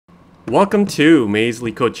Welcome to May's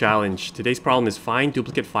Leetcode Challenge. Today's problem is find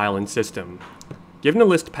duplicate file in system. Given a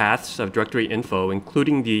list paths of directory info,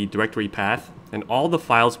 including the directory path, and all the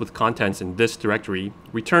files with contents in this directory,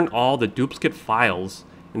 return all the duplicate files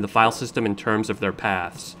in the file system in terms of their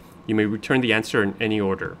paths. You may return the answer in any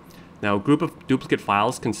order. Now, a group of duplicate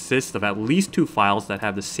files consists of at least two files that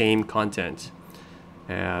have the same content.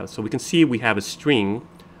 So we can see we have a string,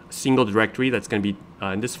 a single directory that's going to be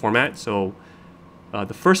in this format. So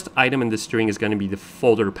the first item in this string is going to be the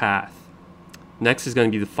folder path. Next is going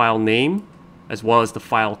to be the file name as well as the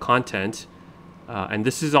file content. And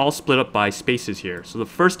this is all split up by spaces here. So the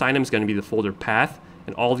first item is going to be the folder path,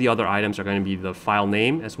 and all the other items are going to be the file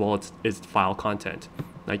name as well as its file content.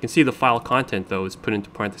 Now you can see the file content though is put into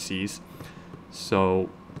parentheses. So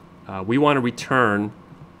we want to return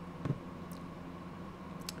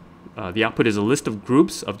the output is a list of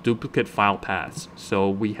groups of duplicate file paths. So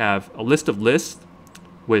we have a list of lists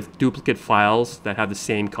with duplicate files that have the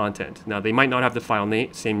same content. Now they might not have the file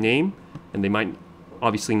same name, and they might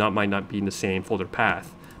not be in the same folder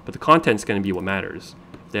path, but the content is going to be what matters.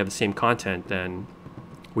 If they have the same content, then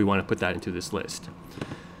we want to put that into this list.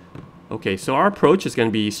 Okay, so our approach is going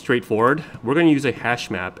to be straightforward. We're going to use a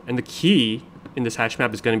hash map, and the key in this hash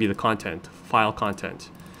map is going to be the content, file content.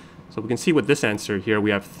 So we can see with this answer here,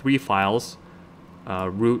 we have three files,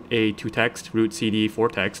 root A 2 text, root CD 4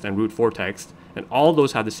 text, and root 4 text, and all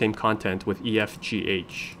those have the same content with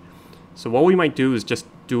EFGH. So what we might do is just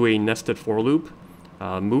do a nested for loop,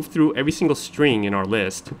 move through every single string in our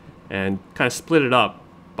list, and kind of split it up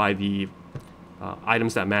by the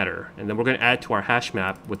items that matter. And then we're going to add to our hash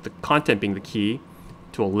map with the content being the key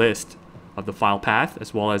to a list of the file path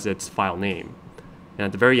as well as its file name. And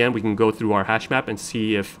at the very end, we can go through our hash map and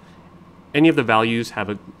see if any of the values have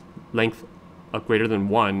a length of greater than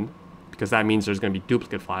 1, because that means there's going to be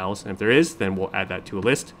duplicate files. And if there is, then we'll add that to a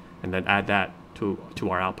list and then add that to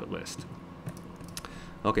our output list.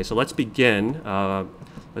 Okay, so let's begin.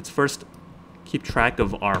 Let's first keep track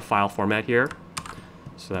of our file format here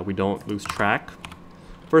so that we don't lose track.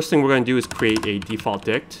 First thing we're going to do is create a default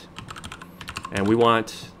dict, and we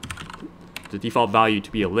want the default value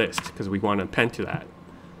to be a list because we want to append to that.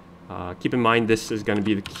 Keep in mind this is going to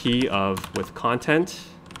be the key of with content,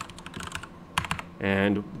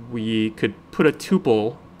 and we could put a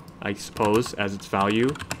tuple, I suppose, as its value,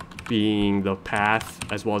 being the path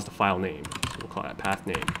as well as the file name. So we'll call that path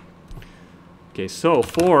name. Okay, so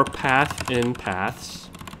for path in paths,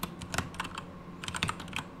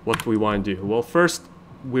 what do we want to do? Well, first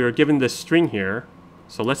we're given this string here,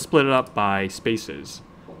 so let's split it up by spaces.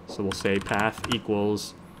 So we'll say path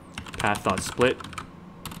equals path.split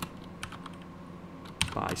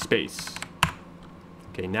by space.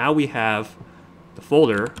 Okay, now we have the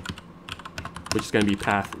folder, which is going to be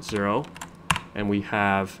path 0, and we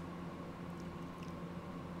have,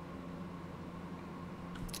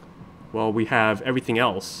 well, we have everything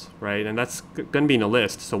else, right? And that's going to be in a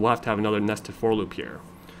list, so we'll have to have another nested for loop here.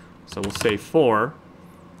 So we'll say for,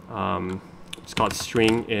 it's called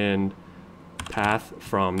string in path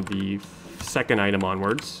from the second item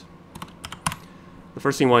onwards. The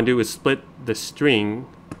first thing we want to do is split the string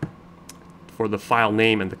for the file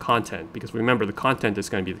name and the content, because remember the content is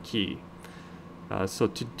going to be the key. So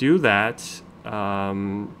to do that,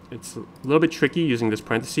 it's a little bit tricky using this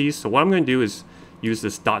parentheses. So what I'm going to do is use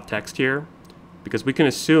this dot text here, because we can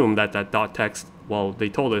assume that that dot text, well, they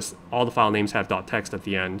told us all the file names have dot text at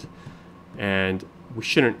the end, and we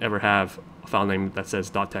shouldn't ever have a file name that says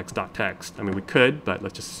dot text dot text. I mean, we could, but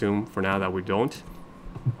let's just assume for now that we don't.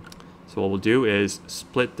 So what we'll do is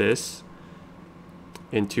split this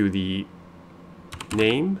into the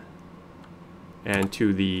name and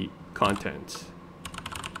to the content.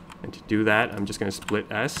 And to do that, I'm just going to split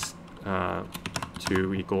s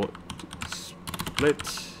to equal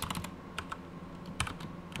split,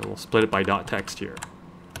 and we'll split it by dot text here.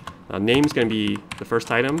 Now, name is going to be the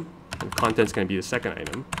first item, and content is going to be the second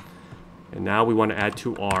item. And now we want to add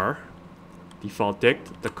to our default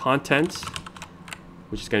dict the content,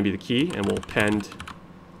 which is going to be the key, and we'll append,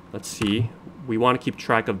 let's see, we want to keep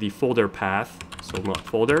track of the folder path, so we want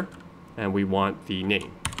folder, and we want the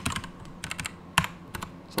name.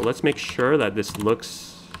 So let's make sure that this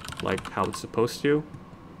looks like how it's supposed to.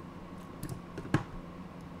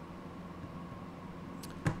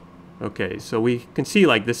 Okay, so we can see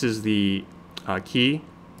like this is the key,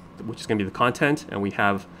 which is going to be the content, and we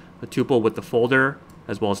have a tuple with the folder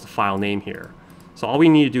as well as the file name here. So all we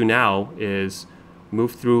need to do now is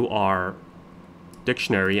move through our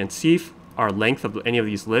dictionary and see if our length of any of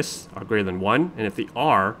these lists are greater than 1, and if they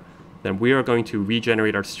are, then we are going to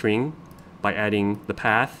regenerate our string by adding the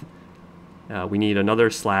path. We need another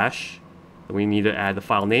slash we need to add the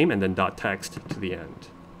file name and then .text to the end.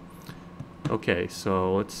 Okay,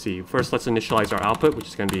 so let's see. First, let's initialize our output, which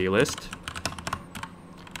is going to be a list.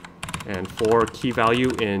 And for key value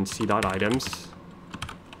in c.items,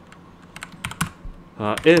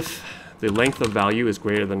 if the length of value is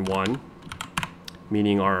greater than 1,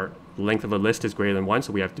 meaning our length of a list is greater than 1,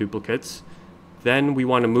 so we have duplicates, then we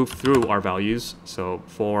want to move through our values. So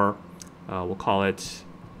for, we'll call it,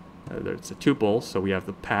 it's a tuple, so we have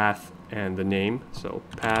the path and the name. So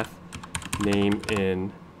path name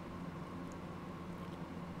in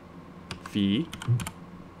v.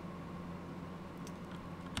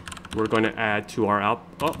 We're going to add to our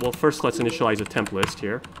well, first let's initialize a temp list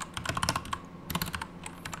here.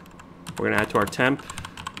 We're going to add to our temp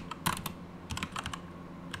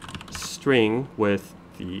string with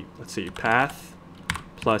the, let's see, path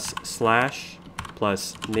plus slash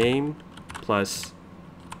plus name plus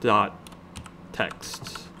dot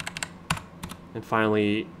text. And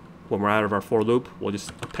finally, when we're out of our for loop, we'll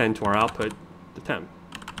just append to our output the temp.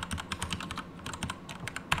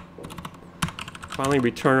 Finally,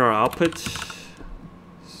 return our output.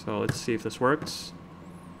 So let's see if this works.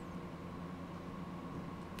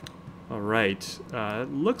 All right,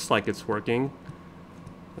 it looks like it's working.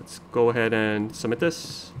 Let's go ahead and submit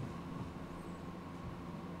this.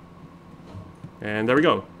 And there we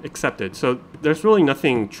go, accepted. So there's really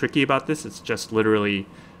nothing tricky about this. It's just literally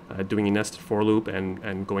doing a nested for loop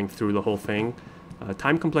and going through the whole thing.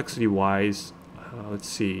 Time complexity wise, let's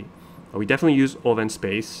see. We definitely use O(n)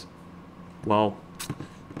 space. Well,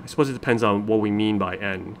 I suppose it depends on what we mean by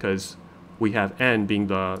n, because we have n being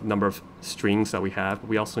the number of strings that we have, but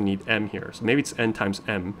we also need m here. So maybe it's n times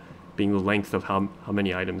m being the length of how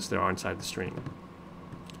many items there are inside the string.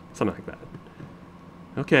 Something like that.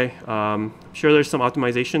 Okay, I'm sure there's some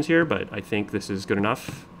optimizations here, but I think this is good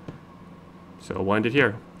enough. So we'll end it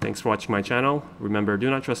here. Thanks for watching my channel. Remember, do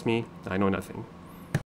not trust me, I know nothing.